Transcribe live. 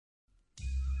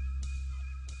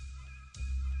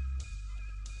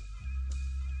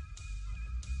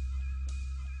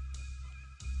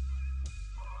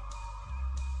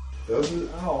Does it?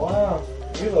 Oh, wow.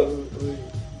 You look...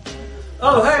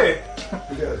 Oh, hey!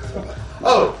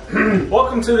 Oh!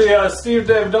 Welcome to the Steve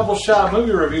Dave Double Shot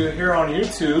movie review here on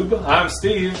YouTube. I'm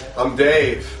Steve. I'm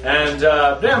Dave. And,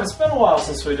 damn, it's been a while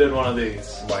since we did one of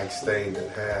these. Like Stained,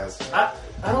 it has. I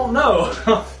don't know.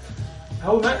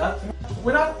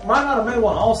 We might not have made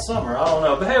one all summer. I don't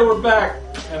know. But hey, we're back,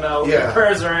 and Yeah.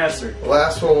 prayers are answered. The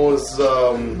last one was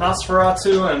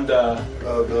Nosferatu and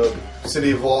the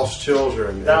City of Lost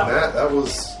Children. And That- that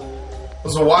was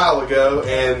a while ago,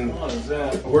 and what is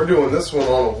that? we're doing this one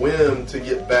on a whim to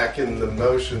get back in the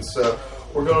motion, so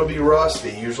we're going to be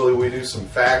rusty. Usually we do some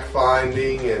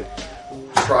fact-finding and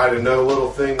try to know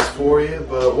little things for you,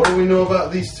 but what do we know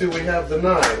about these two we have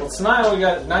tonight? Well, tonight we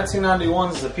got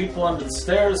 1991's The People Under the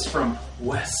Stairs from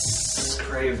Wes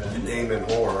Craven. Name and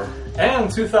horror.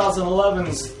 And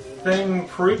 2011's Thing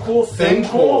prequel?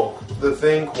 Thingquel. The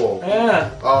Thingquel. Yeah.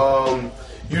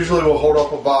 Usually we'll hold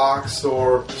up a box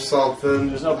or something.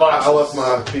 There's no boxes. I left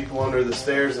my People Under the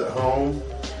Stairs at home,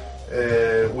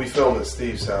 and we filmed at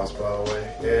Steve's house, by the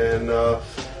way. And the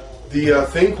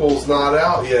Thingquel's not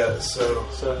out yet, so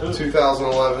who?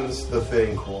 2011's The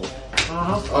Thingquel.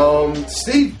 Uh-huh.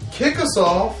 Steve, kick us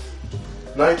off.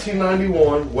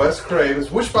 1991, Wes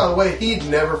Craven's, which, by the way, he'd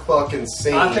never fucking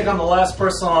seen. I think I'm the last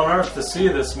person on earth to see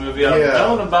this movie. I've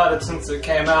known about it since it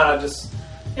came out. I just,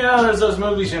 there's those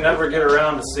movies you never get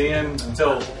around to seeing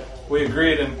until we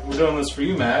agreed, and we're doing this for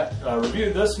you, Matt,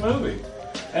 reviewed this movie.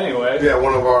 Anyway. Yeah,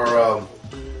 one of our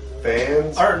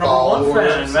fans. Our number one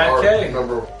fan, Matt K.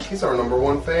 He's our number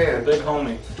one fan. Big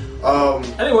homie.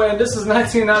 Anyway, this is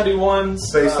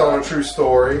 1991's... Based on a true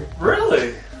story.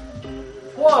 Really?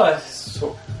 What?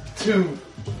 So, two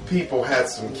people had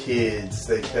some kids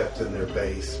they kept in their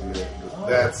basement.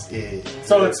 That's it.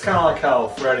 So it's kind of like how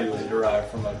Freddy was derived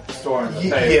from a store in the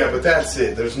paper. Yeah, but that's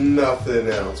it. There's nothing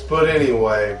else. But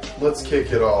anyway, let's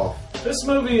kick it off. This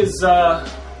movie is, it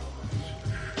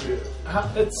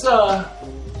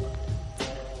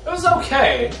was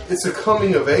okay. It's a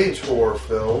coming-of-age horror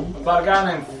film. About a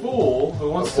guy named Fool who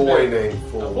wants A boy to be...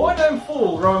 named Fool. A boy named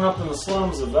Fool growing up in the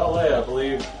slums of LA, I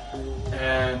believe.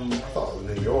 And... I thought it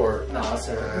was New York. No,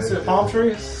 is it palm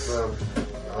trees? No.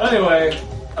 Anyway,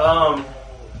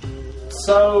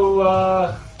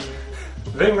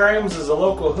 Ving Rhames is a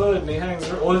local hood and he hangs...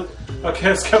 Well, okay,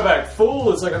 let's go back.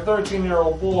 Fool is like a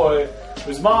 13-year-old boy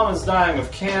whose mom is dying of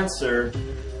cancer,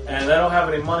 and they don't have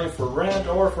any money for rent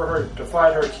or for her to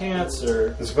fight her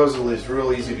cancer. And supposedly it's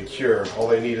real easy to cure. All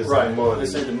they need is the money. They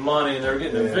just need the money, and they're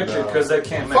getting evicted because they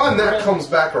can't make I find that rent. comes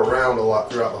back around a lot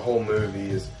throughout the whole movie.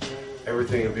 Is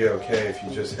everything would be okay if you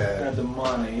just had the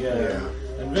money, yeah.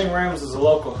 And Ving Rhames is a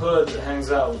local hood that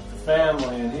hangs out with the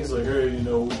family, and he's like, hey, we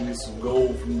need some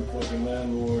gold from the fucking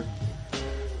landlord.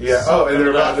 Yeah. And they're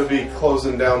about to be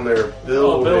closing down their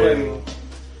building.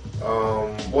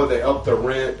 They upped the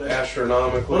rent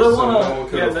astronomically, so no one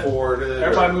could afford it.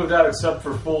 Everybody moved out except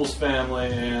for Fool's family,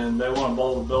 and they want to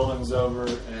blow the buildings over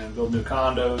and build new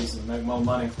condos and make more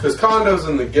money. Because condos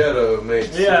in the ghetto make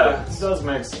sense. Yeah, it does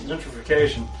make sense.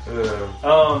 Gentrification.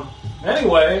 Yeah.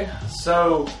 Anyway,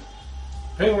 so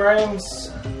Ving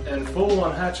Rhames and Fool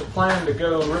hatch a plan to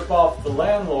go rip off the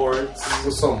landlords.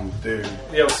 With some dude.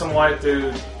 Yeah, with some white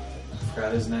dude. I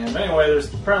forgot his name. Anyway,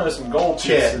 there's apparently some gold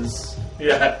pieces.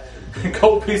 Yeah,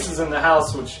 gold pieces in the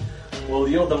house, which will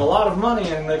yield them a lot of money,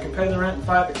 and they can pay the rent and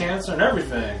fight the cancer and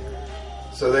everything.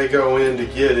 So they go in to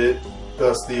get it.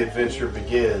 Thus, the adventure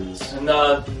begins. And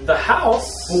the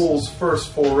house... Fool's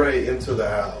first foray into the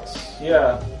house.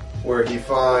 Yeah. Where he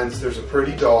finds there's a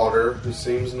pretty daughter who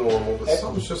seems normal, but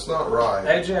something's just not right.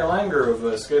 AJ Langer of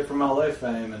Escape from LA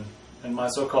fame and My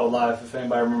So-Called Life, if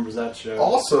anybody remembers that show.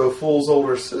 Also, Fool's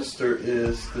older sister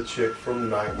is the chick from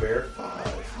Nightmare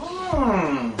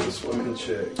 5. The swimming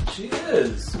chick. She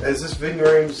is. Is this Ving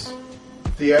Rhames'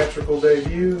 theatrical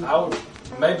debut? I would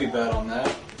maybe bet on that.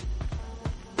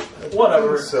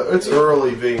 Whatever. So. It's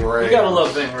early Ving Rhames. You gotta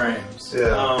love Ving Rhames.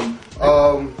 Yeah.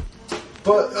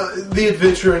 But the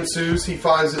adventure ensues. He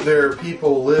finds that there are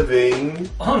people living...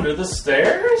 Under the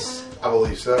stairs? I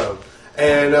believe so.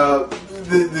 And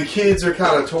the kids are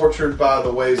kind of tortured by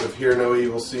the ways of hear no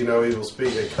evil, see no evil,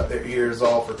 speak. They cut their ears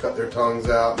off or cut their tongues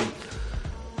out. And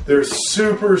they're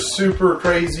super, super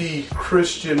crazy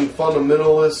Christian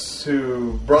fundamentalists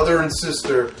brother and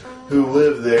sister, who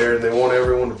live there, and they want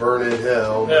everyone to burn in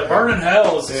hell. Yeah, burn in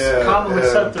hell is commonly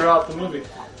said throughout the movie.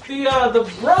 The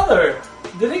brother,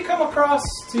 did he come across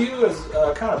to you as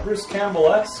kind of Bruce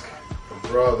Campbell-esque? The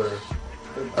brother.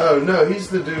 Oh, no, he's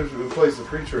the dude who plays the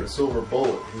preacher in Silver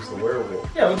Bullet, who's the werewolf.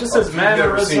 Yeah, it just says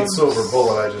mannerisms. If you've never seen mannerisms. Silver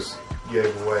Bullet, I just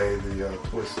gave away the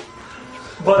twist.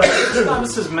 But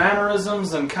just his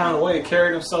mannerisms and kind of the way he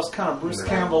carried himself is kind of Bruce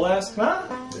Campbell-esque. Huh?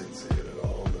 Didn't see it at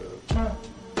all, no. Huh.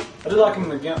 I did like him in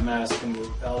the Gimp mask and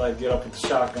how they get up with the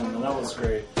shotgun, and that was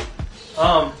great.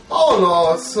 All in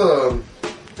all, it's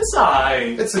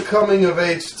alright. It's a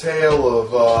coming-of-age tale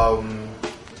of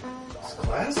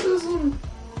classism.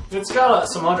 It's got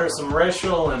some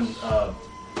racial and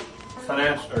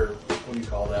financial, or what do you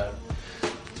call that?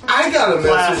 I got a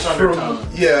message from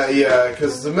undertones.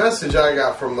 because the message I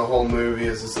got from the whole movie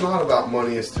is it's not about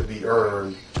money is to be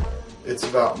earned, it's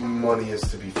about money is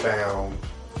to be found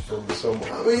from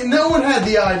someone. I mean, no one had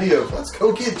the idea of let's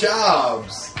go get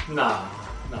jobs. Nah.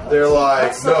 They're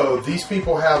like, no, these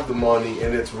people have the money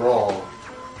and it's wrong.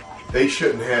 They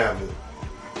shouldn't have it.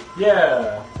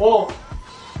 Yeah. Well,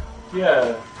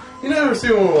 yeah. You never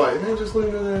see one like, man, just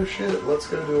leave me their shit. Let's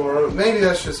go do our own. Maybe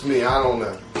that's just me. I don't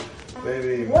know.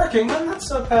 Maybe working, man. That's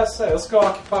so passe. Let's go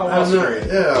occupy Wall Street.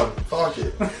 Yeah, fuck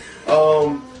it.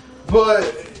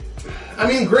 But I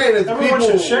mean, granted, the everyone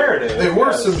people should share it. They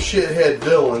were some shithead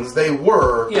villains. They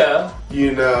were. Yeah.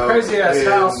 You know, crazy ass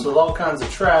house with all kinds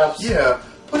of traps. Yeah,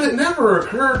 but it never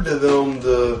occurred to them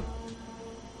to,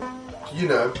 you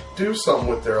know, do something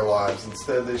with their lives.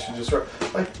 Instead, they should just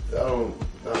like I don't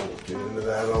get into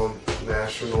that on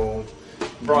national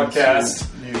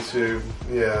broadcast YouTube.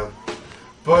 Yeah.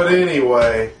 But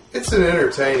anyway, it's an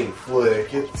entertaining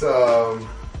flick. It's I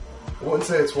wouldn't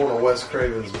say it's one of Wes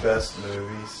Craven's best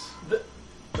movies.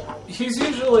 He's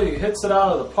usually hits it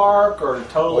out of the park or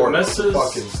totally misses.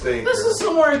 Fucking stinker. This is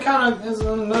somewhere he kind of is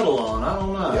in the middle on. I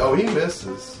don't know. Oh, he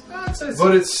misses. I'd say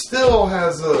but it still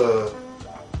has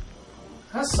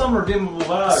some redeemable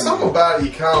value. Something about it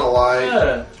you kind of like.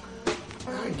 Yeah.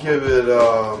 I give it.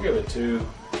 I'll give it two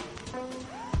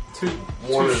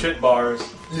shit bars.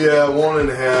 Yeah,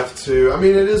 1.5, 2. I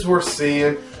mean, it is worth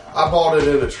seeing. I bought it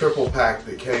in a triple pack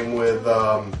that came with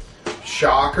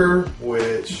Shocker,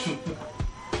 which,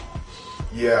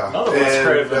 yeah, another Wes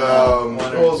Craven.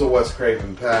 It was a Wes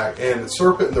Craven pack, and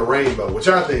Serpent and the Rainbow, which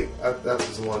I think that's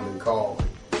his London Calling.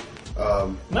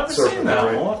 Never seen that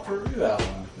one. We'll have to review that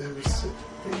one. Never seen.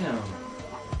 Damn.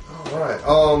 All right.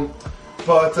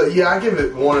 But yeah, I give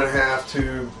it 1.5,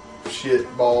 2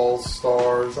 shit balls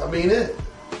stars. I mean it.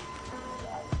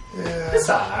 Yeah. It's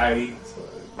alright.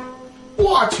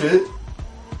 Watch it.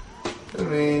 I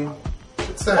mean,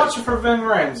 watch it for Ving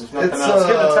Rhames, if nothing else.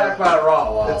 Getting attacked by a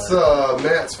Rottweiler. It's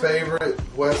Matt's favorite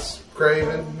Wes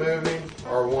Craven movie.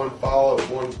 Our one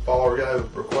follower guy who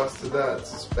requested that.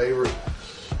 It's his favorite.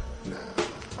 Nah.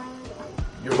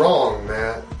 You're wrong,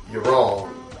 Matt. You're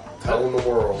wrong. Telling the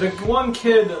world. The one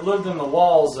kid that lived in the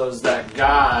walls was that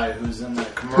guy who's in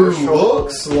that commercial. Who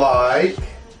looks like...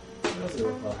 What does he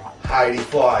look like? Heidi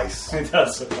Fleiss. He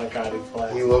does look like Heidi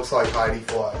Fleiss. He looks like Heidi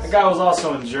Fleiss. The guy was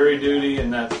also in Jury Duty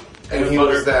and that and he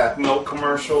was that milk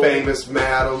commercial. Famous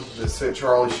madam that sent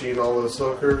Charlie Sheen all those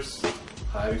hookers.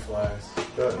 Heidi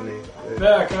Fleiss. Doesn't he?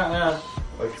 Yeah, kind of, yeah.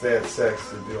 Like if they had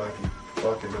sex, it'd be like he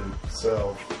fucking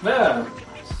himself. Yeah.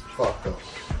 Just fucked up.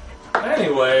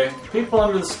 Anyway, People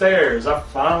Under the Stairs. I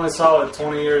finally saw it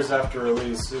 20 years after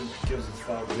release. Who gives a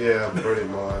fuck? Yeah, pretty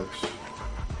much.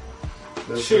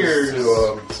 This Cheers is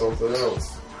to something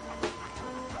else.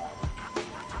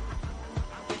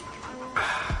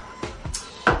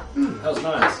 That was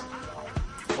nice.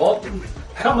 Well,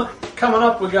 coming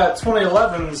up, we got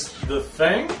 2011's The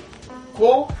Thing.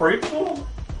 Prequel.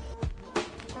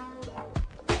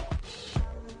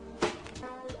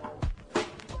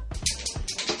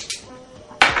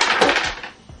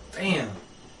 Damn.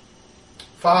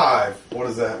 5. What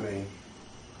does that mean?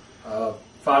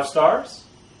 5 stars?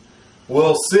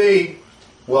 We'll see.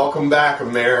 Welcome back,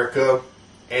 America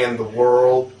and the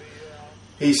world.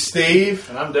 He's Steve.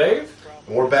 And I'm Dave.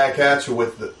 And we're back at you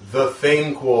with the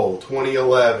Thingquel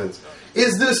 2011.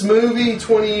 Is this movie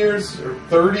 20 years or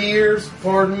 30 years,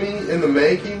 pardon me, in the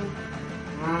making?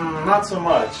 Not so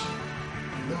much.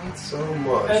 Not so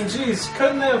much. And geez,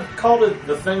 couldn't they have called it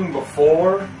The Thing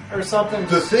before or something?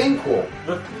 The Thingquel.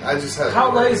 I just had.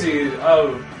 How lazy?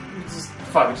 Oh, just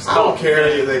fucking. I don't care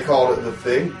if they called it The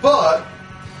Thing, but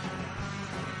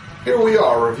here we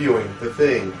are reviewing The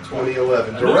Thing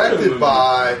 2011, directed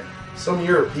by some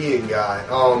European guy.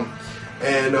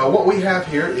 And what we have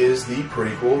here is the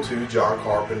prequel to John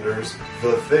Carpenter's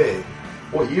The Thing.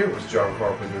 What year was John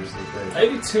Carpenter's The Thing?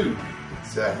 82.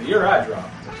 Exactly. The year I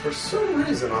dropped. For some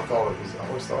reason, I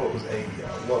always thought it was 80.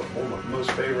 I love one of my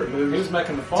most favorite movies. He was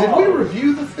making the fall. Did we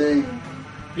review The Thing?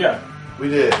 Yeah. We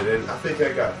did, and I think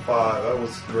I got 5. That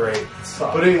was great.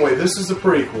 Solid. But anyway, this is a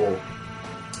prequel.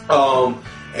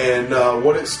 And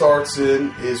what it starts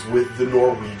in is with the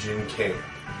Norwegian camp.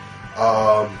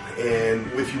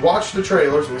 And if you watch the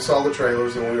trailers, we saw the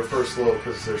trailers and we were first little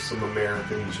because there's some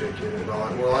American chick in it and all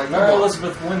that. And we're like, Mary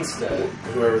Elizabeth Winstead.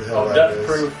 Whoever the hell that Death is.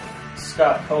 Proof,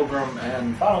 Scott Pilgrim,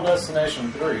 and Final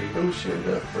Destination 3. Who was she in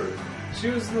Death Proof? She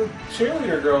was the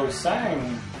cheerleader girl who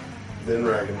sang. Didn't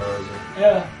recognize her.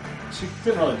 Yeah, she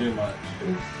didn't really do much.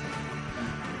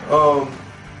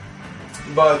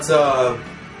 But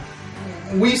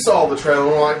we saw the trailer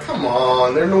and we're like, come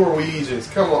on, they're Norwegians,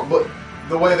 come on. But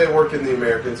the way they work in the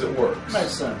Americans, it works.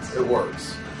 Makes sense. It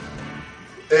works.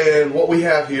 And what we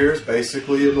have here is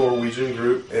basically a Norwegian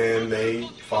group, and they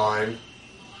find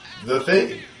the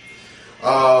thing.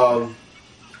 I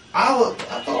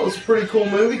thought it was a pretty cool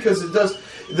movie because it does.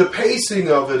 The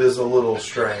pacing of it is a little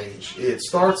strange. It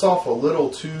starts off a little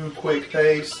too quick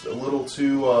paced, a little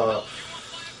too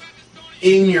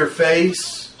in your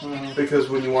face. Mm-hmm. Because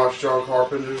when you watch John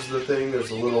Carpenter's The Thing,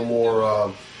 there's a little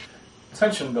more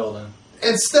tension building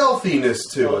and stealthiness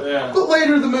to it. Yeah. But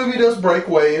later the movie does break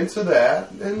way into that,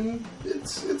 and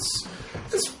it's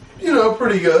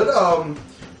pretty good.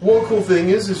 One cool thing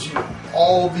is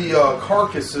all the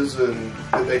carcasses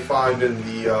that they find in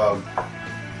the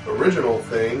original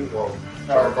thing, well,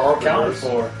 are accounted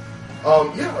for.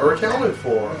 Are accounted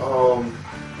for.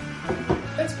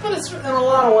 It's in a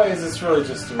lot of ways, it's really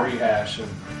just a rehash of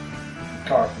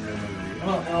Carpenter movie. In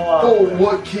a lot of ways.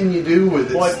 What can you do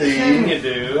with it, What Steve? can you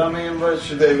do? I mean, but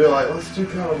should they be like, let's do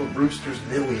kind of a Brewster's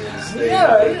Millions thing?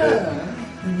 Yeah.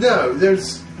 No,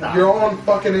 you're on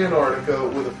fucking Antarctica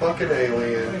with a fucking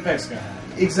alien. What do you think's gonna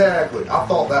happen? Exactly. I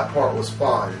thought that part was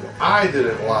fine. What I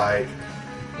didn't like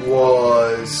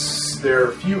was there are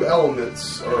a few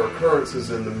elements or occurrences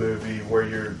in the movie where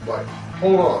you're like,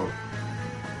 hold on.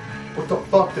 What the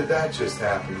fuck did that just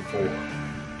happen for?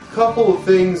 A couple of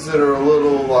things that are a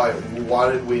little like, why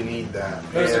did we need that?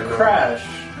 There's a crash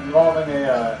involving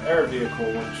a air vehicle,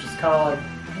 which is kind of like...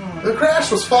 The crash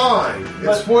was fine.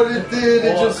 It's what it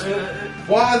did.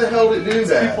 Why the hell did it do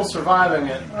that? People surviving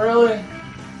it. Really?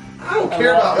 I don't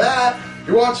care about that.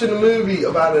 You're watching a movie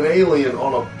about an alien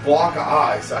on a block of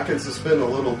ice. I can suspend a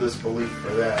little disbelief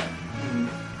for that.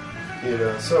 Mm-hmm. You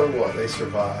know, so what? They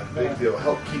survived. Big deal.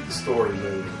 Help keep the story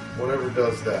moving. Whatever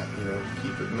does that,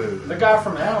 keep it moving. The guy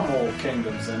from Animal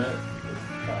Kingdom's in it.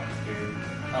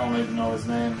 I don't even know his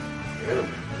name. Animal.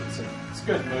 It's a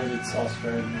good movie. It's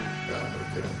Australian.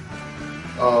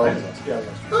 Okay.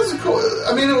 That was cool.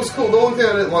 I mean, it was cool. The only thing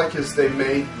I didn't like is they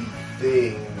made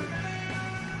the thing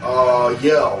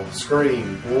yell,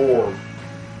 scream, roar.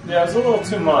 Yeah, it was a little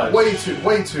too much. Way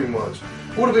too much.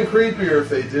 It would have been creepier if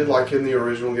they did like in the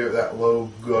original, give it that low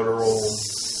guttural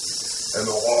and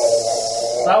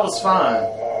that was fine.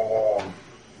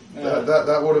 Yeah.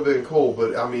 That would have been cool,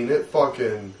 but I mean, it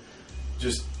fucking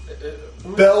just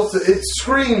belted. It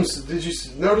screams. Did you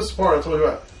notice the part I told you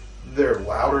about? They're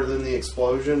louder than the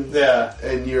explosion. Yeah.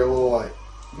 And you're a little like,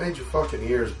 made your fucking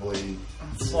ears bleed.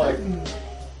 It's like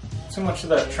too much of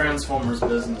that Transformers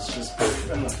business just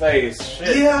in the face.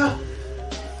 Shit. Yeah.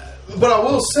 But I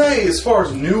will say, as far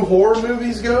as new horror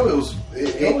movies go,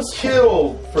 it was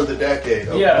killed for the decade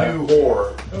of new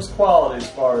horror. It was quality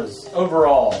as far as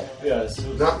overall. Yes. It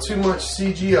was not too much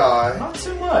CGI. Not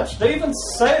too much. They even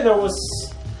say there was...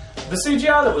 The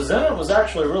CGI that was in it was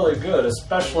actually really good,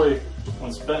 especially when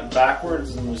it's bent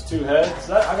backwards and there's two heads.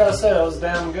 I gotta say, that was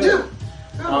damn good.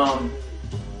 Yeah.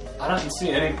 I didn't see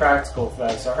any practical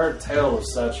effects. I heard tale of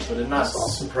such, but it not... I saw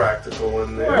some practical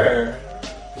in there. Where?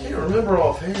 I can't remember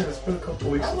offhand. It's been a couple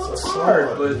weeks since I saw hard,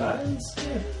 it. But I didn't see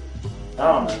it. I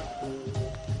don't know.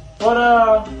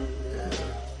 But,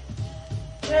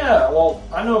 yeah, well,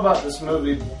 I know about this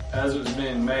movie as it was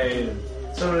being made. And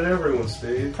so did everyone,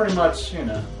 Steve. Pretty much,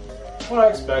 what I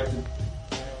expected.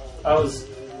 I was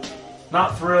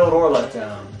not thrilled or let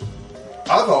down.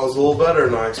 I thought it was a little better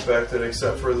than I expected,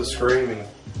 except for the screaming.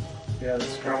 Yeah,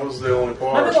 that was the only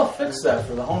part. Maybe they'll fix that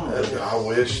for the home release. I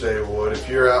wish they would. If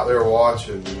you're out there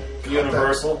watching,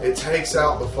 Universal, it takes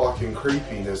out the fucking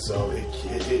creepiness of it.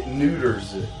 It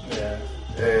neuters it. Yeah.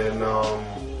 And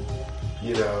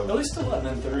at least they're letting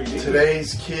in 3D.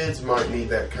 Today's kids might need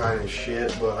that kind of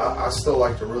shit, but I still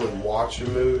like to really watch a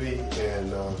movie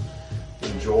and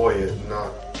enjoy it, and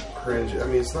not cringe. I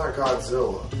mean, it's not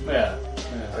Godzilla. Yeah.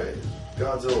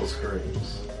 Godzilla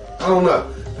screams. I don't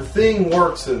know. The Thing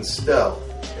works in stealth,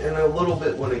 and a little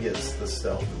bit when it gets the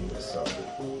stealthiness of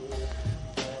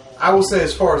it. I will say,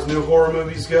 as far as new horror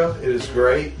movies go, it is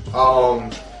great.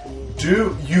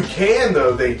 You can,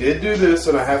 though, they did do this,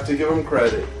 and I have to give them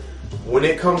credit. When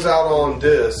it comes out on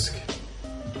disc,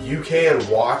 you can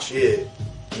watch it,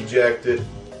 eject it,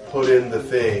 put in The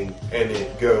Thing, and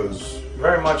it goes...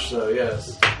 Very much so,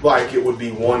 yes. Like it would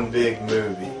be one big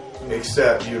movie.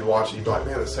 Except you'd watch it, you'd be like,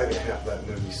 man, the second half of that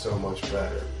movie's so much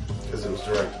better because it was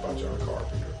directed by John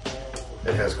Carpenter.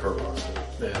 It has Kurt Russell,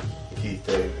 Keith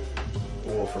David,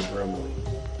 Wilford Brimley,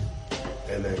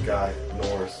 and that guy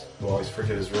Norris. Who I always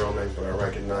forget his real name, but I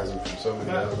recognize him from so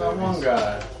many other movies. That one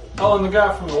guy. Oh, and the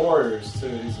guy from the Warriors too.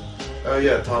 He's in. Oh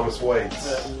yeah, Thomas Waits.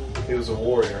 Yeah. He was a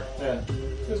warrior. Yeah,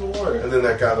 he was a warrior. And then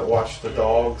that guy that watched the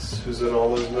dogs, who's in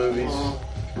all those movies.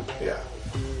 Yeah.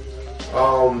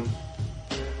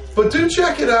 But do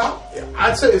check it out.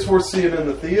 I'd say it's worth seeing in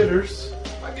the theaters.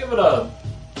 I give it a.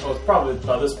 Well, it's probably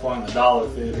by this point in the dollar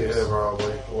theaters. Yeah,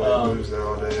 probably. The way it moves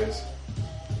nowadays.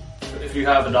 If you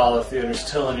have a dollar theater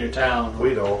still in your town.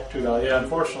 We don't. $2. Yeah,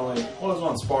 unfortunately. Well, there's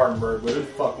one in Spartanburg, but who the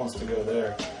fuck wants to go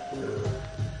there?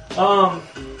 Yeah.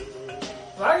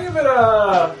 I give it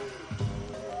a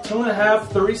 2.5,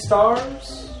 3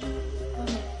 stars.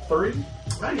 3?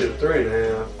 I give it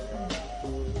 3.5.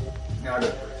 Yeah, I give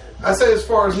it 3. I say as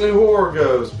far as new horror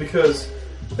goes, because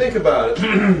think about it.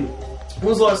 When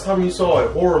was the last time you saw a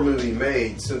horror movie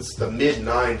made since the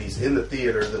mid-90s in the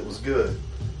theater that was good?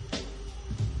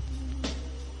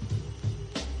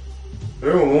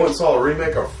 Remember when we went and saw a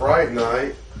remake of Fright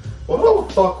Night? What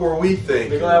the fuck were we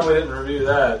thinking? Be glad we didn't review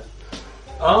that.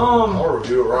 I'll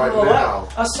review it right now.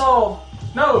 I saw...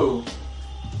 No.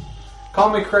 Call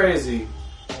me crazy.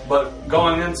 But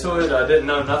going into it, I didn't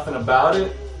know nothing about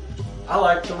it. I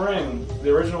liked The Ring. The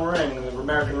original Ring. The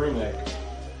American remake.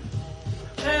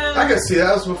 And I can see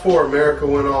that was before America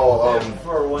went all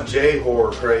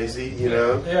J-horror crazy, you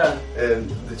know? Yeah. And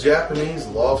the Japanese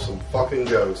love some fucking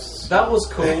ghosts. That was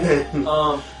cool. And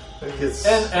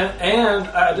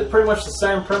I did pretty much the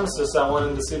same premises I went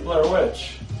in to see Blair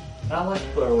Witch. And I liked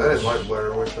Blair Witch. I didn't like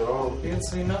Blair Witch at all. You didn't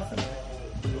see nothing.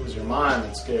 It was your mind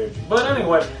that scared you. But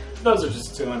anyway, those are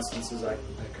just 2 instances I can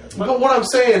think of. But what I'm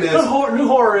saying is... New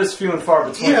horror is few and far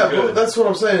between. Yeah, but that's what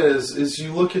I'm saying is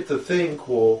you look at the thing,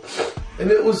 cool, and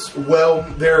it was, well,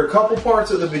 there are a couple parts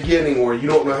at the beginning where you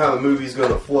don't know how the movie's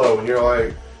going to flow, and you're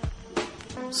like,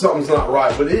 something's not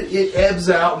right, but it ebbs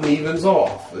out and evens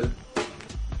off.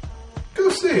 Go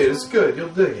see it, it's good, you'll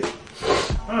dig it.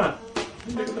 Huh.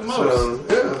 You dig it the most. So,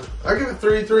 yeah, I give it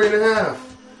 3.5.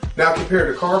 Now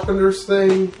compared to Carpenter's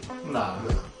thing, nah.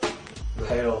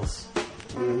 Hails.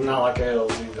 Not like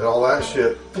Hails either. And all that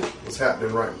shit was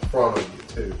happening right in front of you,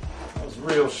 too. That was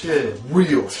real shit.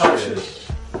 Real Touch shit. it.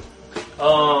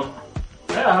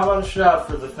 Yeah, how about a shout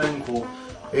for the thing, cool?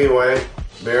 Anyway,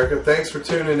 America, thanks for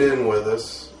tuning in with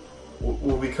us.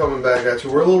 We'll be coming back at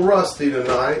you. We're a little rusty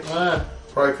tonight.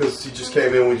 Probably because you just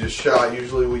came in, we just shot.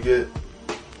 Usually we get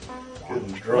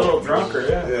getting drunk. A little drunker,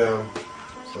 yeah. Yeah.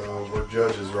 So we're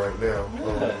judges right now.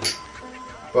 Yeah.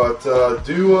 But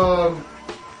do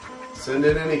send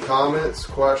in any comments,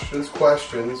 questions.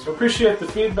 We appreciate the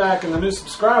feedback and the new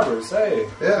subscribers. Hey,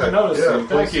 Yeah, I noticed you.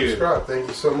 Thank you. Subscribe. Thank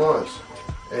you so much.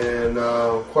 And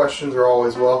questions are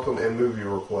always welcome, and movie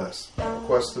requests.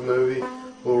 Request a movie,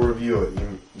 we'll review it.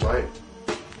 You might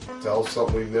tell us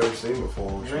something we've never seen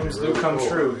before. Dreams do come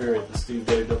true here at the Steve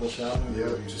Day Double Shot movie. Yeah,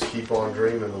 you just keep on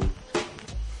dreaming them.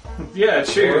 Yeah,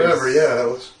 cheers. Whatever, yeah.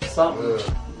 Let's, something.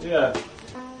 Yeah.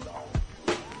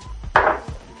 Okay.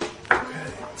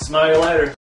 Smell you later.